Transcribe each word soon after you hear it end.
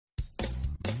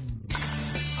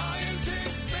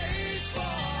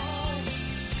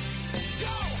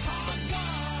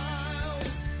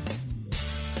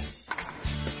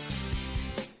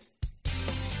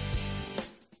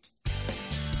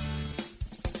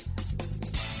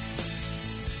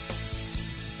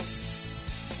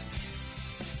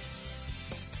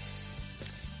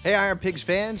Hey, Iron Pigs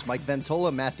fans, Mike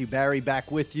Ventola, Matthew Bari back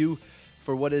with you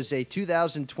for what is a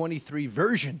 2023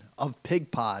 version of Pig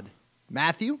Pod.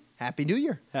 Matthew, Happy New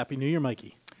Year. Happy New Year,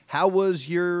 Mikey. How was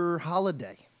your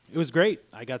holiday? It was great.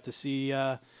 I got to see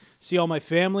all my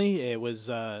family. It was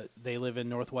they live in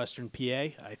northwestern PA.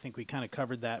 I think we kind of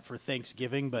covered that for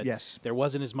Thanksgiving, but Yes. There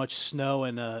wasn't as much snow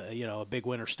and a big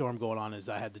winter storm going on as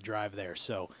I had to drive there.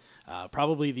 So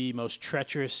probably the most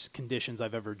treacherous conditions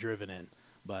I've ever driven in,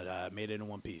 but made it in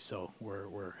one piece. So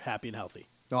we're happy and healthy.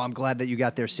 No, I'm glad that you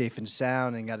got there safe and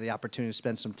sound and got the opportunity to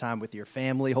spend some time with your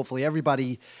family. Hopefully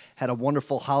everybody had a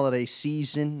wonderful holiday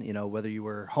season, you know, whether you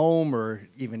were home or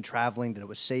even traveling, that it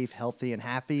was safe, healthy, and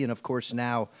happy. And, of course,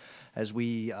 now as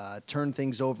we turn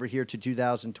things over here to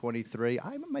 2023,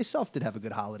 I myself did have a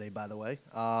good holiday, by the way.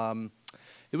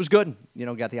 It was good. You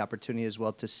know, got the opportunity as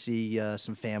well to see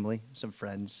some family, some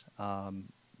friends.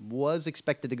 Was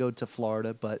expected to go to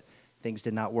Florida, but things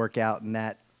did not work out in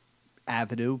that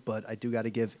avenue, but I do got to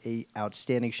give a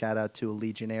outstanding shout out to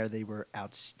Legionnaire. They were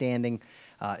outstanding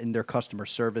in their customer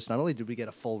service. Not only did we get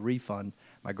a full refund,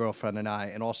 my girlfriend and I,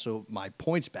 and also my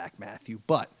points back, Matthew,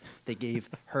 but they gave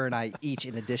her and I each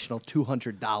an additional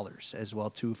 $200 as well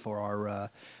too for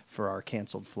our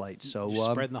canceled flight. So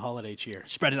Spreading the holiday cheer.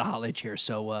 Spreading the holiday cheer.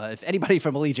 So if anybody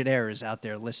from Legionnaire is out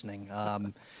there listening,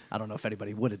 I don't know if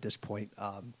anybody would at this point.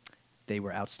 They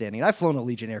were outstanding. I've flown a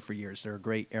Legionnaire for years. They're a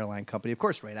great airline company, of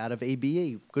course, right out of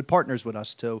ABA. Good partners with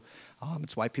us, too.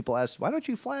 It's why people ask, why don't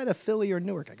you fly out of Philly or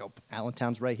Newark? I go,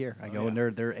 Allentown's right here. I go, and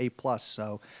they're A+,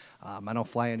 so I don't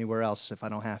fly anywhere else if I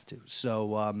don't have to.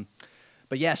 So,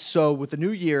 but yes, so with the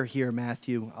new year here,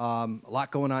 Matthew, a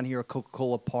lot going on here at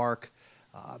Coca-Cola Park.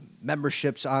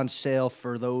 Memberships on sale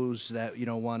for those that,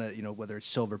 want to, whether it's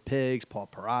Silver Pigs, Paul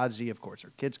Perazzi, of course,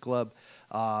 our kids club,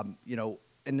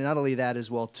 and not only that as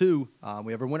well, too,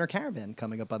 we have our Winter Caravan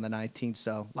coming up on the 19th,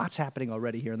 so lots happening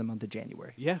already here in the month of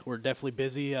January. Yeah, we're definitely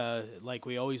busy like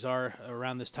we always are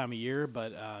around this time of year,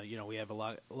 but, we have a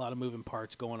lot of moving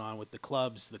parts going on with the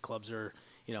clubs. The clubs are,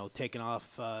 taking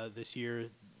off this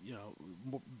year,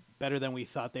 better than we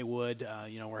thought they would.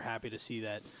 We're happy to see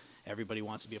that everybody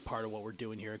wants to be a part of what we're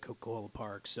doing here at Coca-Cola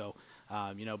Park. So,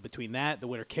 between that, the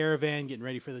Winter Caravan, getting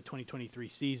ready for the 2023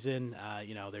 season,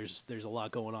 there's a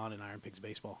lot going on in Iron Pigs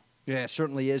baseball. Yeah, it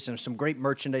certainly is, and some great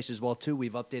merchandise as well, too.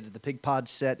 We've updated the Pig Pod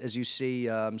set, as you see,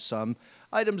 some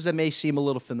items that may seem a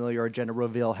little familiar. Our gender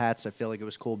reveal hats, I feel like it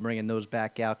was cool bringing those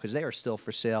back out because they are still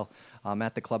for sale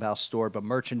at the Clubhouse store. But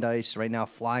merchandise right now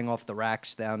flying off the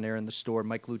racks down there in the store.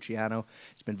 Mike Luciano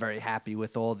has been very happy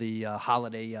with all the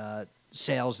holiday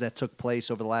sales that took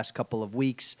place over the last couple of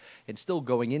weeks and still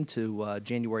going into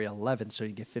January 11th, so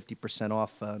you get 50%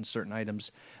 off on certain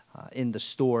items in the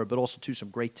store, but also, too, some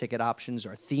great ticket options,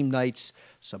 our theme nights,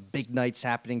 some big nights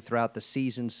happening throughout the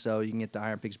season, so you can get to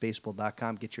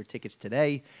ironpigsbaseball.com, get your tickets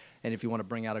today, and if you want to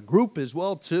bring out a group as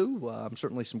well, too,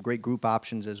 certainly some great group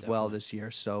options as well this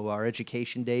year. So our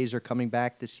education days are coming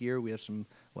back this year. We have some,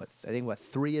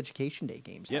 3 education day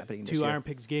games happening this year. 2 Iron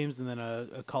Pigs games and then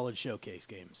a college showcase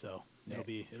game, so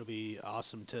it'll be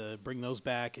awesome to bring those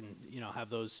back and have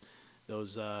those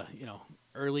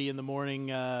early in the morning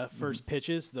first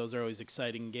pitches. Those are always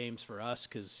exciting games for us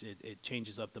because it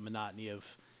changes up the monotony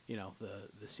of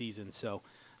the season. So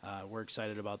we're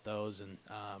excited about those, and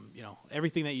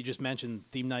everything that you just mentioned,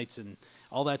 theme nights and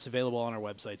all that's available on our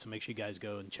website. So make sure you guys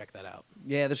go and check that out.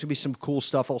 Yeah, there's gonna be some cool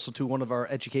stuff. Also, too, one of our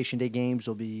education day games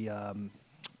will be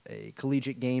a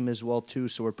collegiate game as well, too,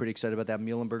 so we're pretty excited about that.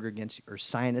 Muhlenberg against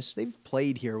Ursinus. They've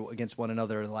played here against one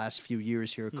another the last few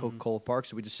years here at Coca-Cola Park,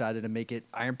 so we decided to make it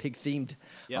Iron Pig themed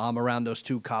around those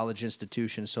 2 college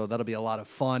institutions, so that'll be a lot of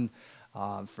fun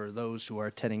for those who are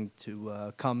intending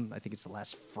to come. I think it's the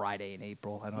last Friday in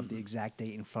April. I don't have the exact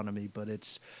date in front of me, but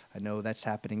I know that's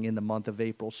happening in the month of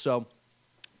April. So,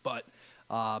 but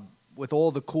with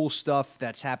all the cool stuff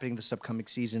that's happening this upcoming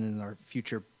season and our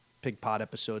future Pig Pod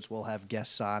episodes, we'll have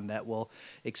guests on that will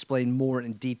explain more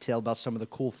in detail about some of the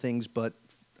cool things. But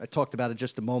I talked about it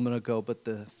just a moment ago, but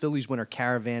the Phillies Winter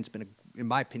Caravan's been, in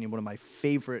my opinion, one of my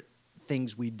favorite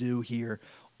things we do here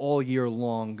all year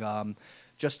long.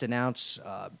 Just announced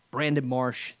Brandon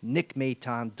Marsh, Nick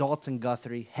Maton, Dalton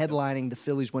Guthrie headlining the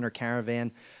Phillies Winter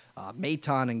Caravan.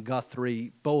 Maton and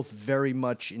Guthrie, both very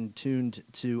much in tuned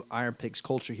to Iron Pigs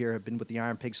culture here, have been with the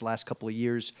Iron Pigs the last couple of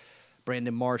years.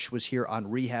 Brandon Marsh was here on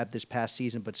rehab this past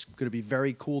season, but it's going to be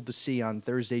very cool to see on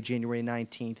Thursday, January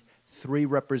 19th, 3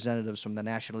 representatives from the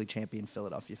nationally champion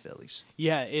Philadelphia Phillies.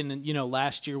 Yeah, and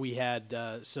last year we had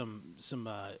some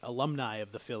alumni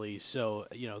of the Phillies, so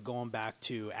going back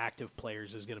to active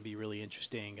players is going to be really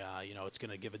interesting. It's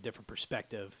going to give a different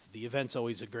perspective. The event's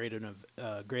always a great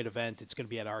event. It's going to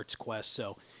be at Arts Quest,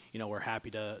 so we're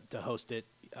happy to host it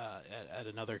at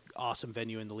another awesome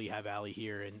venue in the Lehigh Valley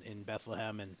here in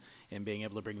Bethlehem, and being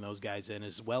able to bring those guys in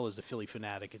as well as the Philly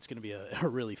Fanatic. It's going to be a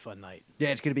really fun night. Yeah,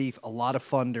 it's going to be a lot of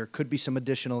fun. There could be some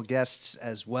additional guests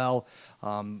as well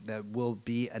that will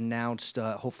be announced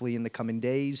hopefully in the coming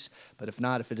days. But if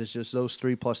not, if it is just those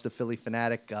 3 plus the Philly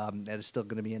Fanatic, that is still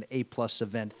going to be an A-plus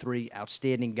event. 3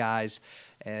 outstanding guys,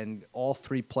 and all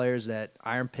 3 players that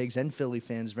IronPigs and Philly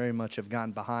fans very much have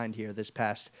gotten behind here this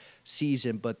past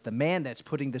season. But the man that's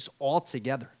putting this all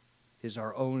together is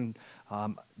our own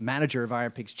manager of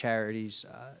IronPigs Charities,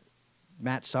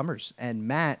 Matt Sommers. And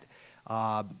Matt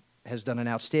has done an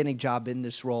outstanding job in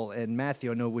this role. And Matthew,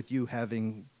 I know with you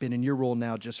having been in your role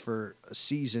now just for a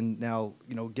season, now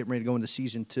getting ready to go into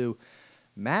season 2,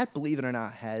 Matt, believe it or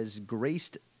not, has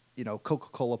graced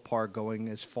Coca-Cola Park going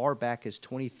as far back as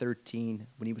 2013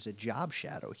 when he was a job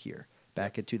shadow here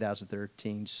back in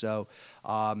 2013. So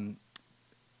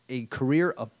a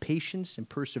career of patience and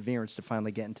perseverance to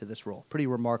finally get into this role. Pretty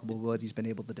remarkable what he's been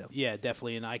able to do. Yeah,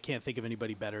 definitely, and I can't think of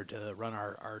anybody better to run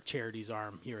our charities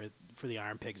arm here for the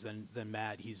IronPigs than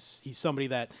Matt. He's somebody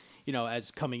that,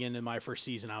 as coming into my first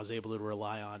season, I was able to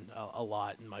rely on a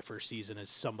lot in my first season as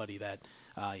somebody that,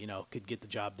 could get the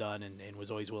job done and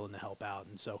was always willing to help out.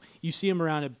 And so you see him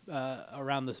around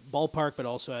the ballpark, but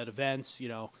also at events.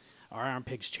 Our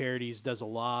IronPigs Charities does a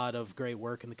lot of great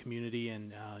work in the community,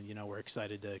 and we're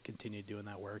excited to continue doing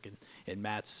that work. And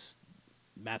Matt's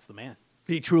the man.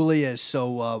 He truly is.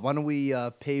 So why don't we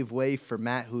pave way for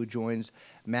Matt, who joins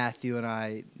Matthew and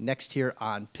I next here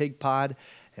on Pig Pod,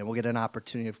 and we'll get an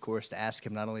opportunity, of course, to ask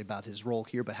him not only about his role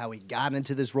here, but how he got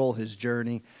into this role, his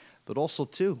journey, but also,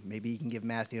 too, maybe he can give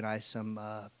Matthew and I some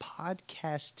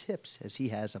podcast tips, as he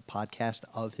has a podcast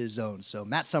of his own. So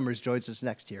Matt Sommers joins us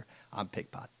next here on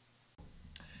Pig Pod.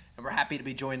 And we're happy to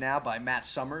be joined now by Matt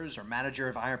Sommers, our manager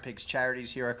of IronPigs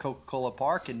Charities here at Coca-Cola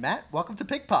Park. And Matt, welcome to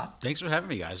Pig Pod. Thanks for having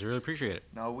me, guys. I really appreciate it.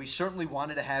 No, we certainly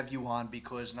wanted to have you on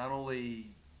because not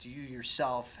only do you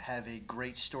yourself have a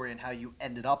great story on how you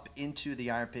ended up into the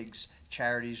IronPigs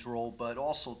Charities role, but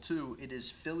also, too, it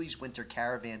is Philly's Winter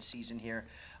Caravan season here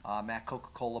at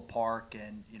Coca-Cola Park.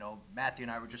 And, Matthew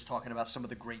and I were just talking about some of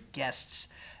the great guests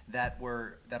that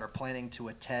are planning to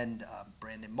attend.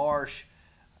 Brandon Marsh,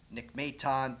 Nick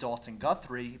Maton, Dalton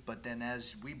Guthrie, but then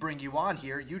as we bring you on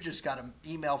here, you just got an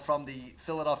email from the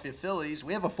Philadelphia Phillies.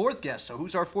 We have a 4th guest, so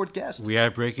who's our 4th guest? We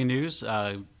have breaking news.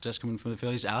 Just coming from the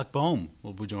Phillies, Alec Boehm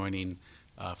will be joining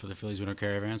for the Phillies Winter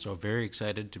Caravan, so very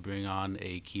excited to bring on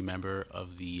a key member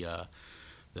of the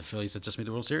Phillies that just made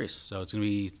the World Series. So it's going to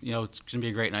be, it's going to be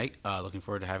a great night. Looking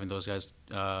forward to having those guys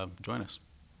join us.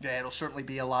 Yeah, it'll certainly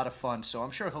be a lot of fun, so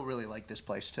I'm sure he'll really like this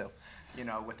place too.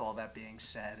 With all that being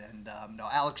said. And,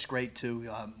 Alec's great, too.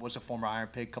 Was a former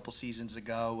IronPig a couple seasons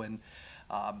ago. And,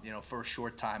 for a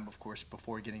short time, of course,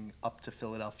 before getting up to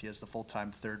Philadelphia as the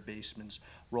full-time third baseman's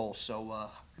role. So I'm going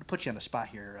to put you on the spot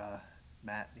here,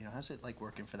 Matt. How's it like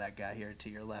working for that guy here to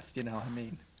your left?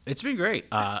 It's been great.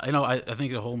 I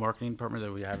think the whole marketing department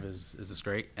that we have is just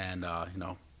great. And,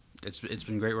 it's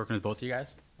been great working with both of you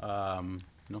guys.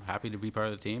 Happy to be part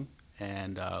of the team.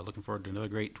 And looking forward to another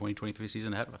great 2023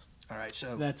 season ahead of us. All right,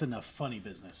 so that's enough funny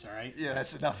business, all right? Yeah,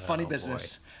 that's enough funny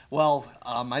business. Boy. Well,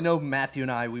 I know Matthew and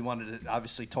I, we wanted to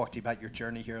obviously talk to you about your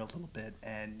journey here a little bit,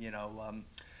 and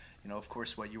of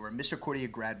course, you were a Misericordia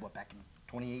grad, back in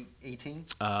 2018?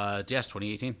 Yes,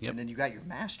 2018. Yep. And then you got your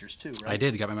master's too, right? I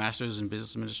did. Got my master's in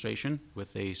business administration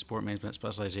with a sport management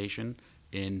specialization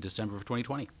in December of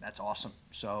 2020. That's awesome.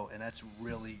 So, and that's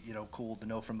really, cool to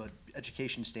know from an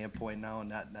education standpoint now, and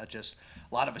not just,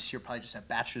 a lot of us here probably just have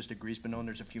bachelor's degrees, but knowing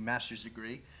there's a few master's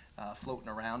degree floating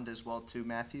around as well too,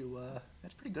 Matthew,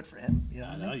 that's pretty good for him.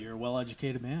 I know, you're a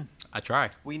well-educated man. I try.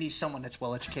 We need someone that's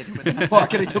well-educated within the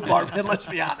marketing department, let's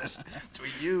be honest.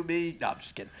 Between you, me, no, I'm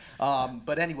just kidding.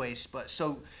 But anyways,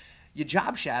 so you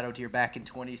job shadowed here back in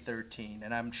 2013,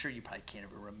 and I'm sure you probably can't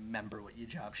even remember what you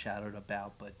job shadowed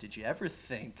about, but did you ever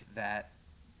think that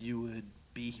you would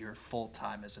be here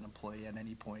full-time as an employee at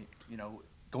any point,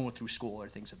 going through school or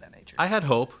things of that nature? I had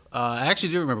hope. I actually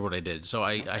do remember what I did. So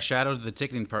I shadowed the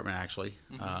ticketing department, actually.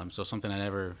 So something I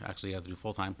never actually had to do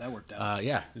full-time. That worked out.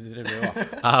 Yeah, it did very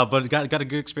well. But got a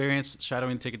good experience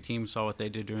shadowing the ticket team, saw what they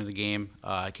did during the game.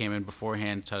 I came in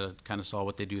beforehand to kind of saw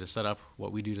what they do to set up,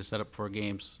 what we do to set up for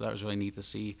games. So that was really neat to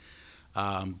see.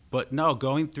 But no,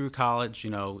 going through college,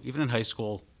 even in high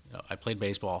school, I played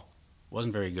baseball.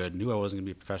 wasn't very good, knew I wasn't going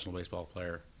to be a professional baseball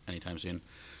player anytime soon.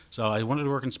 So I wanted to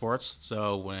work in sports.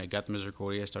 So when I got to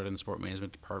Misericordia, I started in the sport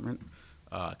management department.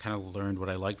 Kind of learned what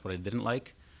I liked, what I didn't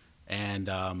like. And,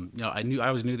 I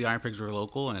always knew the IronPigs were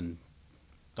local and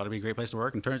thought it'd be a great place to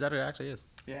work. And turns out it actually is.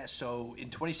 Yeah, so in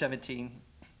 2017,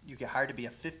 you get hired to be a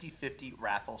 50-50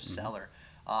 raffle seller.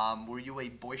 Were you a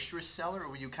boisterous seller, or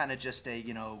were you kind of just a,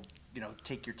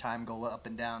 take your time, go up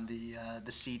and down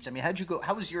the seats? I mean, how'd you go?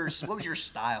 What was your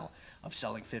style of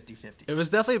selling 50-50s? It was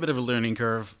definitely a bit of a learning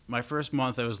curve. My first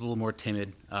month, I was a little more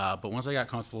timid. But once I got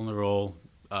comfortable in the role,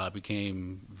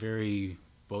 became very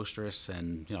boisterous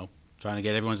and, trying to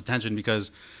get everyone's attention, because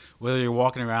whether you're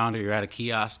walking around or you're at a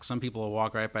kiosk, some people will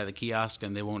walk right by the kiosk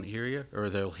and they won't hear you, or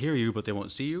they'll hear you but they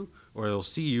won't see you, or they'll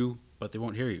see you but they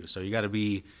won't hear you. So you got to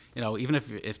be, even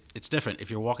if it's different,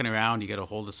 if you're walking around, you got to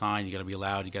hold the sign, you got to be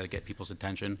loud, you got to get people's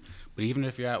attention. But even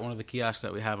if you're at one of the kiosks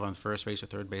that we have on first base or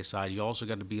third base side, you also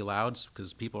got to be loud,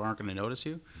 because people aren't going to notice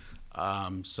you.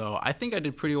 So I think I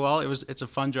did pretty well. It's a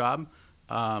fun job.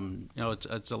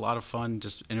 It's a lot of fun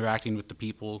just interacting with the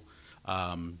people.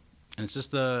 And it's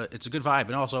a good vibe.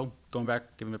 And also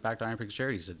giving it back to IronPigs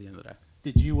Charities at the end of the day.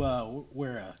 Did you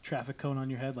wear a traffic cone on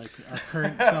your head like our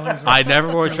current sellers? I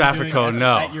never wore a traffic cone,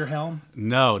 no. At your helm?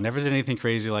 No, never did anything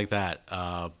crazy like that.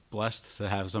 Blessed to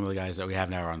have some of the guys that we have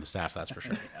now on the staff, that's for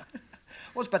sure. I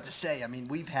was about to say, I mean,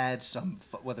 we've had some,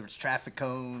 whether it's traffic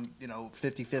cone,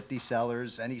 50-50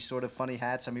 sellers, any sort of funny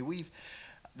hats. I mean,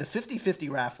 the 50-50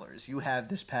 rafflers you have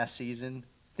this past season,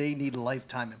 they need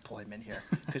lifetime employment here.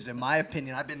 Because in my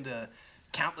opinion, I've been to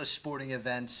countless sporting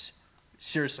events.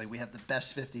 Seriously, we have the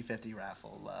best 50-50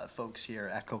 raffle folks here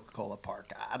at Coca-Cola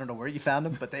Park. I don't know where you found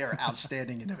them, but they are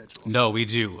outstanding individuals. No, we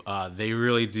do. They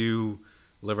really do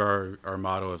live our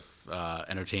motto of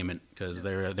entertainment, because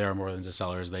they're more than just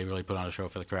sellers. They really put on a show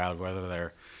for the crowd, whether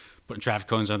they're putting traffic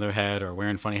cones on their head or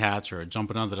wearing funny hats or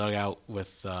jumping on the dugout with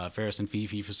Ferris and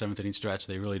Fifi for 7th inning stretch.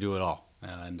 They really do it all,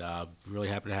 and really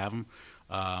happy to have them.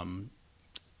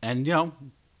 And I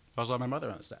also have my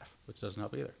mother on the staff, which doesn't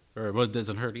help either, or it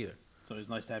doesn't hurt either. So it's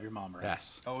nice to have your mom around.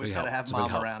 Yes. Always got to have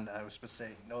mom around. I was going to say,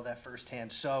 know that firsthand.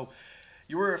 So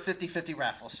you were a 50-50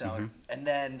 raffle seller. And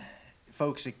then,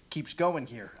 folks, it keeps going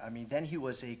here. I mean, then he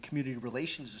was a community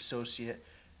relations associate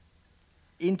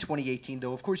in 2018,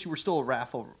 though. Of course, you were still a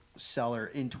raffle seller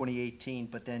in 2018,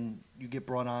 but then you get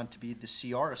brought on to be the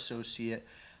CR associate.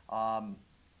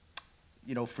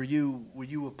 For you, were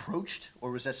you approached,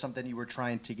 or was that something you were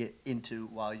trying to get into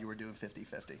while you were doing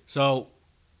 50-50? So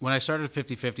when I started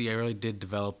 50-50, I really did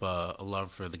develop a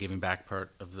love for the giving back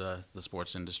part of the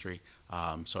sports industry.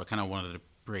 So I kind of wanted to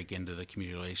break into the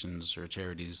community relations or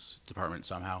charities department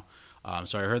somehow.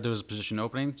 So I heard there was a position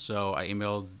opening, so I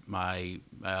emailed my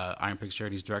IronPigs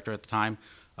Charities director at the time,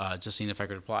 just seeing if I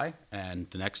could apply. And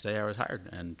the next day I was hired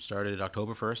and started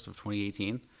October 1st of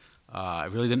 2018. I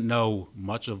really didn't know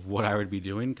much of what I would be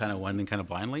doing, kind of went in kind of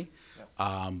blindly.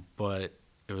 Yep. But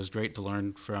it was great to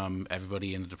learn from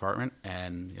everybody in the department,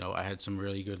 and I had some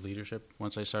really good leadership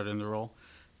once I started in the role,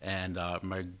 and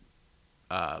my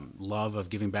love of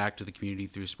giving back to the community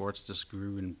through sports just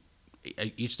grew, and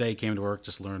each day I came to work,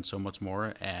 just learned so much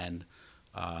more, and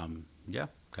kind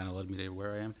of led me to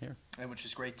where I am here. And which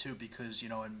is great too, because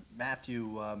and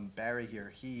Matthew Bari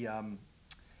here, he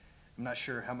I'm not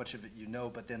sure how much of it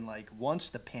but then once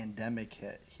the pandemic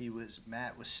hit,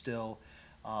 Matt was still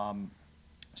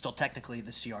technically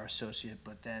the CR associate,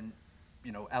 but then,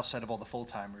 outside of all the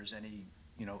full-timers, any,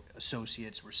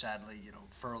 associates were sadly,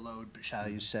 furloughed, shall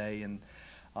you say, and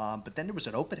but then there was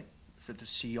an opening for the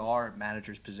CR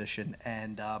manager's position,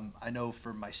 and I know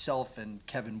for myself and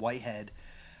Kevin Whitehead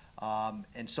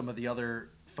and some of the other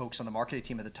folks on the marketing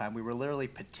team at the time, we were literally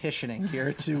petitioning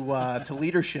here to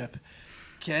leadership.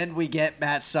 Can we get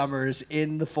Matt Sommers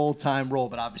in the full-time role?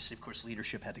 But obviously, of course,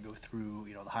 leadership had to go through,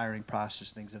 the hiring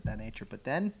process, things of that nature. But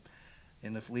then,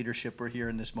 and if leadership were here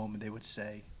in this moment, they would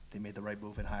say they made the right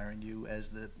move in hiring you as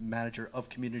the manager of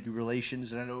community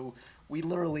relations. And I know we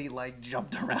literally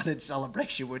jumped around in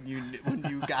celebration when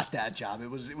you got that job. It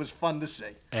was fun to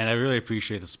see. And I really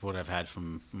appreciate the support I've had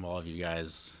from all of you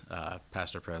guys,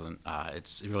 past or present.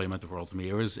 It really meant the world to me.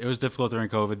 It was difficult during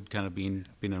COVID, kind of being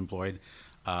unemployed.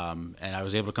 And I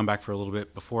was able to come back for a little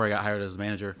bit before I got hired as the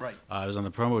manager. Right. I was on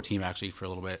the promo team actually for a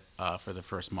little bit for the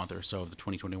first month or so of the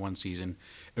 2021 season.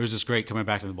 It was just great coming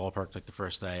back to the ballpark the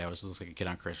first day. I was just like a kid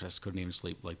on Christmas. Couldn't even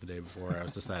sleep the day before. I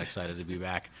was just that excited to be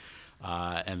back.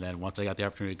 And then once I got the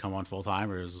opportunity to come on full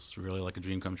time, it was really like a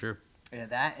dream come true. Yeah,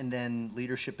 that, and then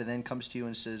leadership, and then comes to you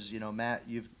and says, Matt,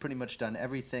 you've pretty much done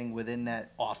everything within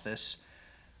that office.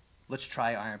 let's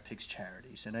try IronPigs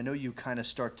Charities. And I know you kind of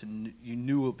you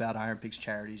knew about IronPigs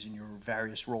Charities in your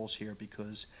various roles here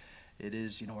because it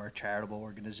is, our charitable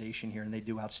organization here, and they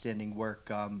do outstanding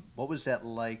work. What was that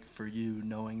like for you,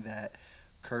 knowing that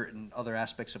Kurt and other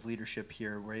aspects of leadership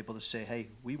here were able to say, hey,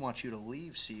 we want you to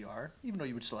leave CR, even though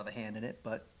you would still have a hand in it,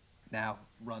 but now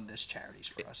run this charities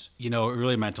for us? It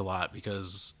really meant a lot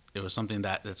because it was something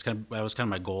that was kind of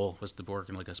my goal, was to work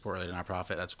in like a sport-related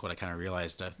nonprofit. That's what I kind of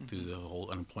realized through the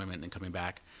whole unemployment and coming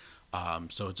back.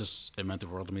 So it meant the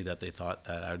world to me that they thought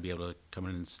that I would be able to come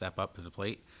in and step up to the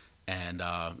plate. And,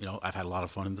 I've had a lot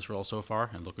of fun in this role so far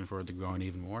and looking forward to growing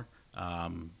even more.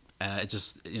 And it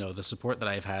just, the support that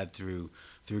I've had through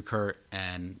Kurt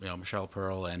and, Michelle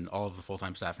Pearl and all of the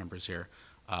full-time staff members here.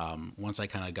 Once I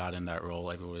kind of got in that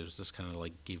role, everyone was just kind of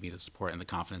like gave me the support and the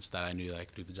confidence that I knew that I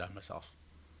could do the job myself.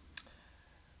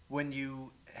 When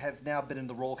you have now been in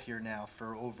the role here now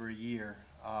for over a year,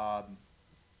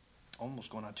 almost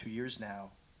going on 2 years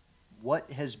now,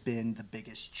 what has been the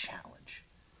biggest challenge?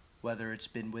 Whether it's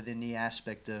been within the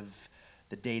aspect of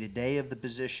the day-to-day of the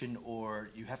position, or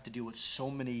you have to deal with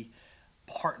so many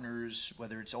partners,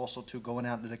 whether it's also to going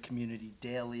out into the community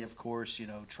daily, of course,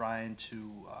 trying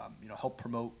to, help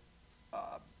promote,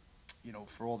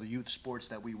 for all the youth sports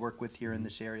that we work with here in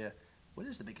this area. What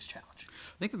is the biggest challenge?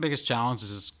 I think the biggest challenge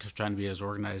is trying to be as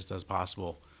organized as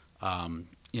possible. A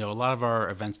lot of our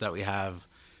events that we have,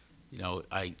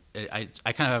 I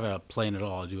kind of have a play in it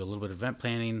all. I do a little bit of event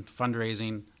planning,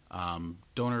 fundraising,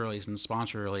 donor relations,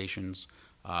 sponsor relations,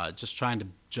 just trying to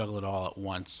juggle it all at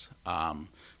once.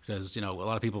 Because, a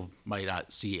lot of people might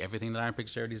not see everything that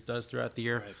IronPigs Charities does throughout the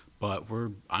year, right. But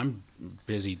I'm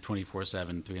busy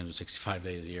 24/7, 365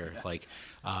 days a year.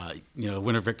 Yeah.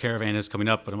 Winter Caravan is coming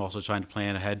up, but I'm also trying to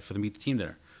plan ahead for the Meet the Team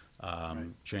dinner. Right.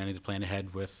 Trying to plan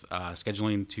ahead with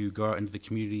scheduling to go out into the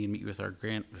community and meet with our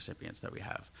grant recipients that we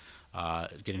have.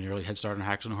 Getting an early head start on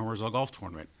Hackson and Homer's golf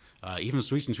tournament. Even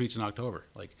Sweets and Treats in October.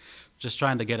 Just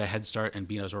trying to get a head start and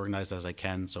be as organized as I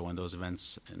can, so when those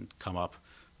events come up,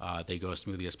 they go as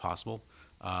smoothly as possible.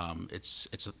 It's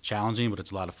challenging, but it's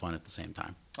a lot of fun at the same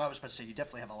time. I was about to say, you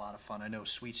definitely have a lot of fun. I know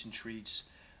Sweets and Treats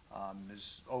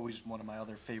is always one of my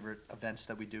other favorite events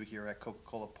that we do here at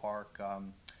Coca-Cola Park.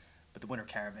 But the Winter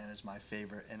Caravan is my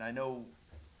favorite. And I know,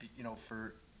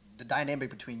 for the dynamic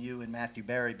between you and Matthew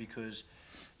Barry, because,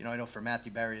 I know for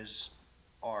Matthew Barry is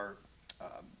our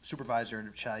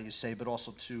supervisor, shall you say, but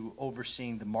also to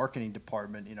overseeing the marketing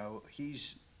department. I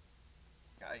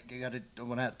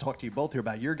want to talk to you both here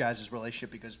about your guys'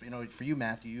 relationship, because, for you,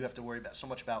 Matthew, you have to worry about so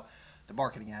much about the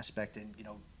marketing aspect and,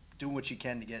 doing what you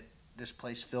can to get this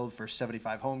place filled for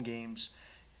 75 home games,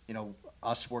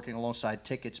 us working alongside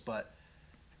tickets, but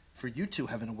for you two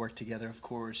having to work together, of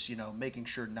course, making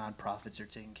sure nonprofits are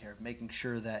taken care of, making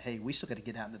sure that, hey, we still got to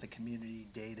get out into the community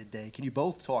day to day. Can you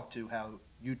both talk to how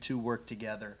you two work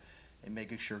together and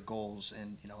making sure goals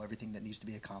and, everything that needs to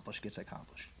be accomplished gets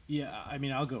accomplished? Yeah,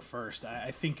 I'll go first.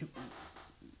 I think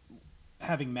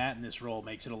having Matt in this role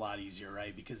makes it a lot easier,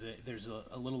 right? Because there's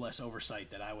a little less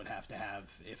oversight that I would have to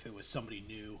have if it was somebody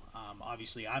new.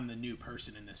 Obviously, I'm the new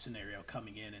person in this scenario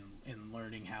coming in and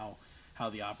learning how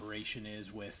the operation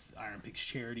is with IronPigs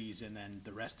Charities and then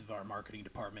the rest of our marketing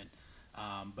department.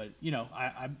 But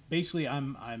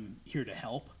I'm here to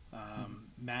help.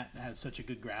 Matt has such a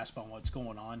good grasp on what's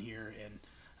going on here, and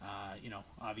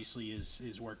obviously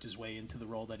is worked his way into the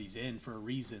role that he's in for a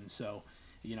reason. So,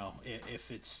 if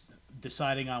it's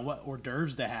deciding on what hors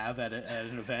d'oeuvres to have at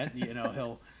an event,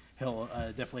 he'll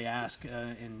definitely ask,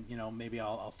 and maybe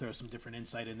I'll throw some different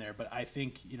insight in there. But I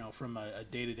think from a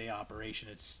day-to-day operation,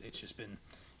 it's just been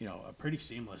a pretty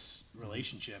seamless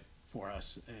relationship for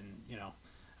us, and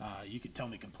you could tell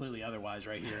me completely otherwise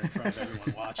right here in front of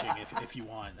everyone watching if you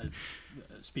want.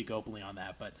 Speak openly on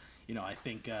that, but I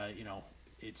think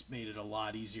it's made it a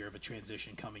lot easier of a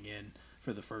transition coming in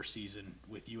for the first season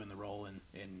with you in the role, and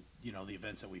the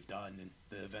events that we've done and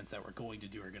the events that we're going to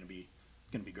do are going to be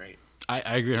great.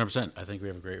 I agree 100%. I think we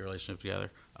have a great relationship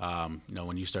together.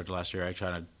 When you started last year,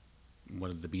 I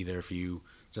wanted to be there for you,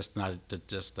 not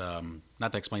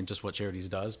to explain just what Charities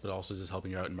does, but also just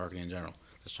helping you out in marketing in general.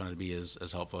 Just trying to be as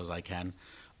helpful as I can.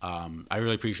 I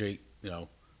really appreciate, a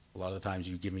lot of the times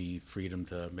you give me freedom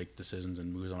to make decisions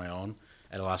and moves on my own,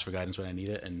 and I'll ask for guidance when I need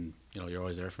it, and you're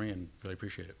always there for me, and really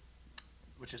appreciate it.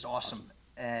 Which is awesome.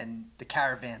 And the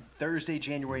Caravan, Thursday,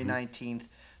 January 19th.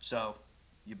 So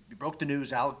you broke the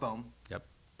news, Alec Bohm. Yep.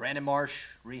 Brandon Marsh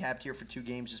rehabbed here for 2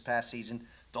 games this past season.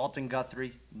 Dalton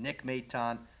Guthrie, Nick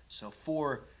Maton. So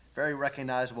 4 very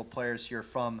recognizable players here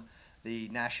from the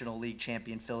National League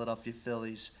champion Philadelphia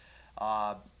Phillies.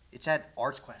 it's at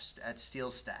Arts Quest at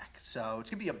Steel Stack. So it's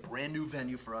going to be a brand new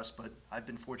venue for us, but I've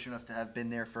been fortunate enough to have been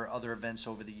there for other events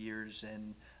over the years.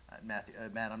 And Matt,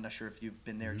 I'm not sure if you've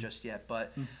been there just yet,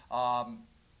 but for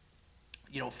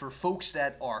folks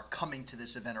that are coming to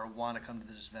this event or want to come to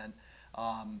this event,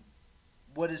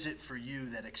 what is it for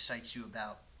you that excites you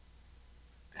about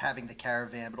having the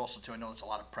caravan, but also too, I know it's a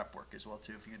lot of prep work as well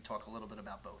too. If you can talk a little bit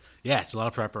about both. Yeah, it's a lot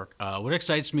of prep work. What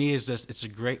excites me is this: it's a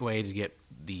great way to get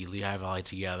the Lehigh Valley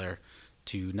together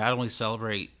to not only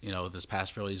celebrate, this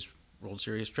past Phillies World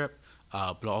Series trip,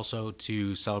 but also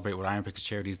to celebrate what IronPigs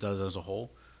Charities does as a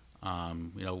whole.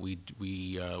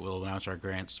 We will announce our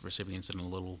grants recipients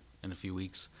in a few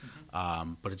weeks,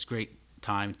 but it's a great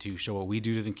time to show what we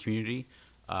do to the community.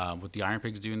 What the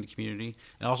IronPigs do in the community,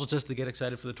 and also just to get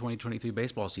excited for the 2023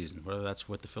 baseball season, whether that's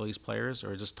with the Phillies players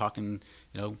or just talking,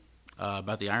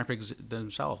 about the IronPigs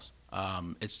themselves.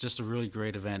 It's just a really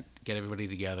great event. Get everybody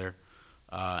together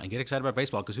and get excited about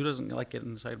baseball, because who doesn't like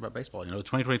getting excited about baseball? The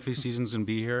 2023 season's going to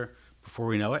be here before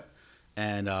we know it,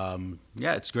 and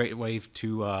it's a great way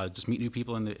to just meet new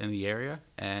people in the area,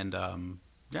 and I'm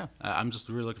just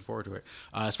really looking forward to it.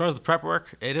 As far as the prep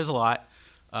work, it is a lot.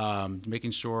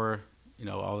 Making sure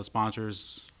all the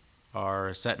sponsors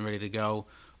are set and ready to go,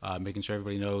 making sure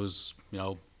everybody knows,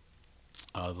 the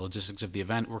logistics of the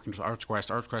event, working with ArtsQuest.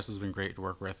 ArtsQuest has been great to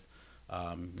work with.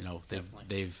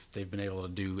 They've been able to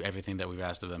do everything that we've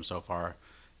asked of them so far,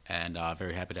 and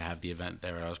very happy to have the event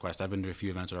there at ArtsQuest. I've been to a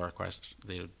few events at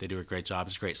ArtsQuest. They do a great job.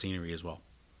 It's great scenery as well.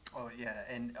 Oh yeah,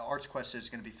 and ArtsQuest is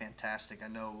going to be fantastic. I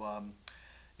know.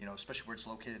 Especially where it's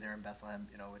located there in Bethlehem,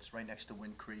 it's right next to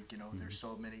Wind Creek. There's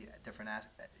so many different,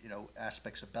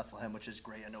 aspects of Bethlehem, which is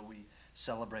great. I know we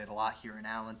celebrate a lot here in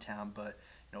Allentown, but,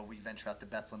 we venture out to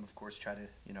Bethlehem, of course, try to,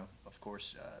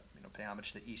 pay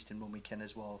homage to Easton when we can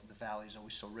as well. The valley is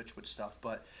always so rich with stuff.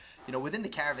 But, within the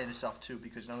caravan itself, too,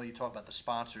 because not only you talk about the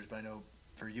sponsors, but I know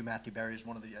for you, Matthew Bari is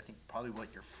one of I think probably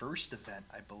your first event,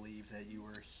 I believe, that you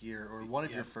were here, or one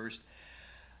of your first.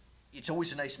 It's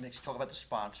always a nice mix to talk about the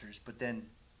sponsors, but then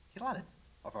a lot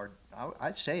of our,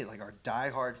 I'd say, like our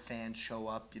diehard fans show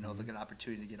up, look at an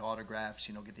opportunity to get autographs,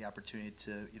 get the opportunity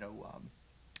to,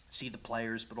 see the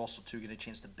players, but also to get a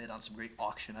chance to bid on some great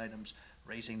auction items,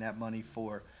 raising that money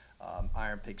for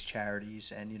IronPigs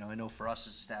Charities. And, I know for us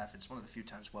as a staff, it's one of the few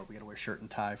times, we got to wear shirt and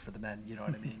tie for the men, you know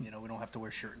what I mean? We don't have to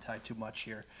wear shirt and tie too much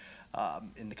here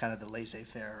in the kind of the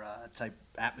laissez-faire type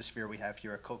atmosphere we have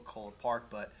here at Coca-Cola Park.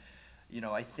 But,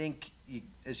 I think,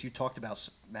 as you talked about,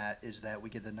 Matt, is that we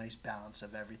get the nice balance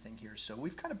of everything here. So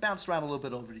we've kind of bounced around a little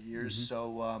bit over the years.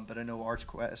 So, but I know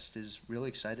ArtsQuest is really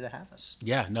excited to have us.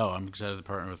 Yeah, no, I'm excited to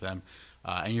partner with them.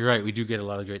 And you're right, we do get a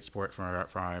lot of great support from our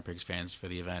IronPigs fans for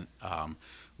the event.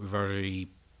 We've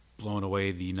already blown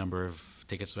away the number of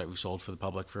tickets that we sold for the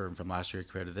public from last year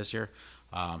compared to this year.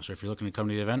 So if you're looking to come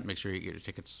to the event, make sure you get your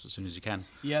tickets as soon as you can.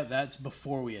 Yeah, that's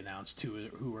before we announce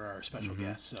who are our special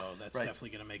guests. So that's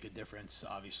definitely going to make a difference,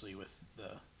 obviously, with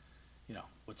the,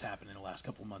 what's happened in the last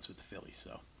couple of months with the Phillies.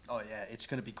 So. Oh yeah, it's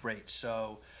going to be great.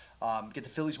 So get to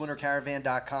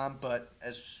PhilliesWinterCaravan.com. But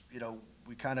as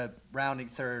we kind of rounding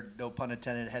third, no pun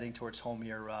intended, heading towards home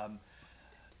here.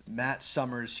 Matt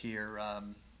Sommers here,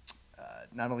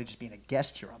 not only just being a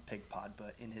guest here on Pig Pod,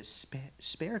 but in his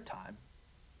spare time,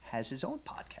 has his own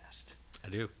podcast. I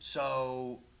do.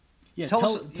 So,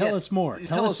 tell us more.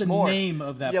 Tell us the name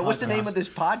of that podcast. Yeah, what's the name of this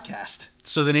podcast?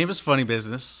 So the name is Funny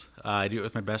Business. I do it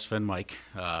with my best friend, Mike.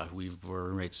 We were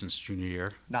roommates since junior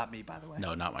year. Not me, by the way.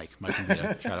 No, not Mike. Mike can be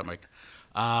shout out, Mike.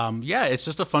 It's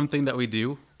just a fun thing that we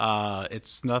do.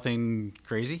 It's nothing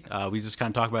crazy. We just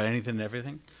kind of talk about anything and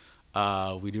everything.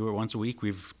 We do it once a week.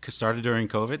 We've started during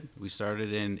COVID. We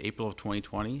started in April of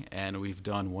 2020, and we've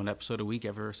done one episode a week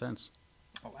ever since.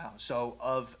 Oh, wow. So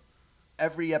of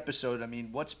every episode,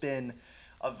 what's been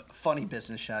of funny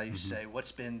business, shall you say,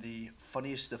 what's been the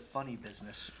funniest of funny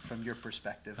business from your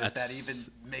perspective, if that even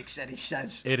makes any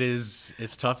sense?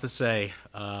 It's tough to say.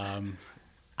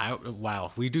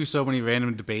 Wow. We do so many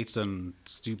random debates on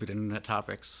stupid internet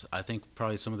topics. I think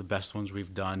probably some of the best ones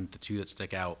we've done, the two that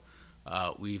stick out,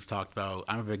 we've talked about,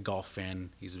 I'm a big golf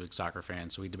fan, he's a big soccer fan,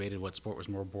 so we debated what sport was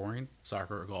more boring,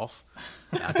 soccer or golf.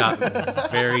 I got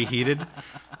very heated.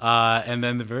 And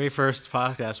then the very first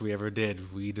podcast we ever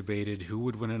did, we debated who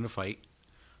would win in a fight,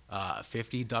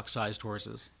 50 duck-sized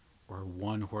horses or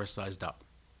one horse-sized duck.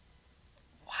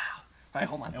 Wow. All right,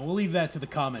 hold on. And we'll leave that to the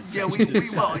comments section. Yeah, we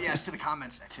will, yes, to the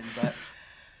comment section. But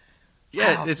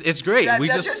Yeah, Wow. it's great. That, We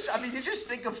that's just I mean, you just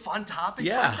think of fun topics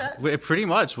like yeah, that. pretty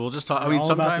much. We'll just talk. I We're mean,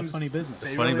 all about the sometimes funny business.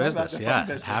 They funny really are about business. the Yeah, funny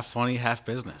business. half funny, half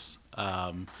business.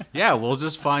 Yeah, we'll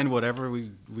just find whatever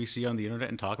we see on the internet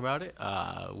and talk about it.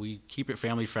 We keep it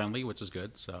family friendly, which is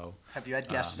good. So Have you had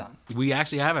guests on? we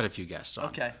actually have had a few guests on.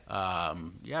 Okay.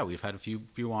 Yeah, we've had a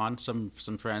few on, some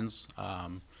friends.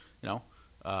 You know,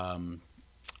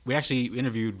 we actually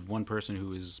interviewed one person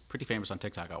who is pretty famous on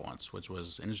TikTok at once, which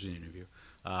was an interesting interview.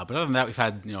 But other than that, we've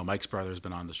had Mike's brother's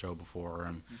been on the show before,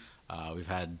 and we've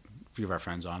had a few of our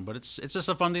friends on. But it's just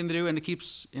a fun thing to do, and it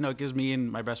keeps it gives me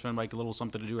and my best friend Mike a little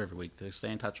something to do every week to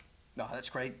stay in touch. No, that's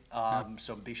great.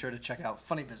 So be sure to check out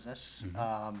Funny Business.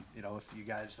 If you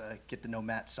guys get to know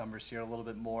Matt Sommers here a little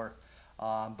bit more.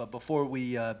 But before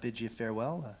we bid you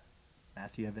farewell,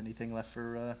 Matthew, have anything left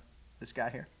for this guy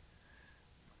here?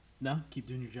 No, keep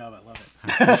doing your job. I love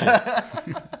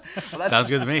it. Well, that's Sounds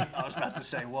good to me. I was about to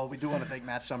say, well, we do want to thank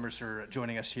Matt Sommers for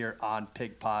joining us here on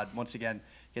Pig Pod. Once again,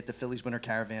 get to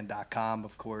PhilliesWinterCaravan.com,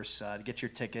 of course, to get your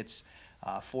tickets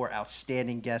for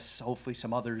outstanding guests. Hopefully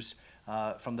some others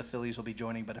from the Phillies will be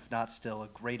joining, but if not, still a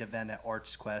great event at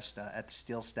Arts Quest at the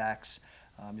Steel Stacks.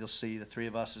 You'll see the three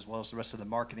of us as well as the rest of the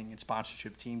marketing and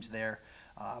sponsorship teams there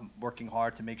working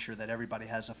hard to make sure that everybody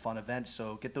has a fun event.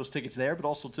 So get those tickets there, but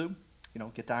also, too,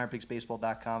 get to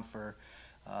IronPigsBaseball.com for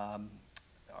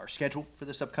our schedule for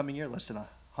this upcoming year. Less than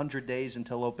 100 days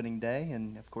until opening day,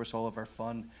 and of course all of our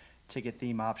fun ticket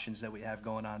theme options that we have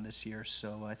going on this year.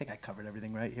 So I think I covered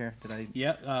everything right here. Did I?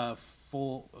 Yeah,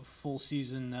 full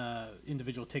season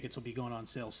individual tickets will be going on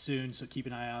sale soon, so keep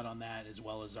an eye out on that, as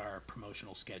well as our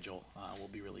promotional schedule will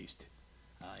be released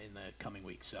in the coming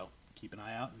weeks. So keep an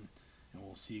eye out, and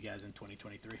we'll see you guys in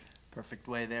 2023. Perfect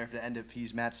way there to end it.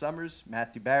 He's Matt Sommers,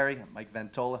 Matthew Bari, I'm Mike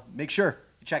Ventola. Make sure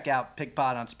you check out Pig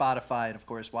Pod on Spotify, and of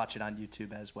course watch it on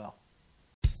YouTube as well.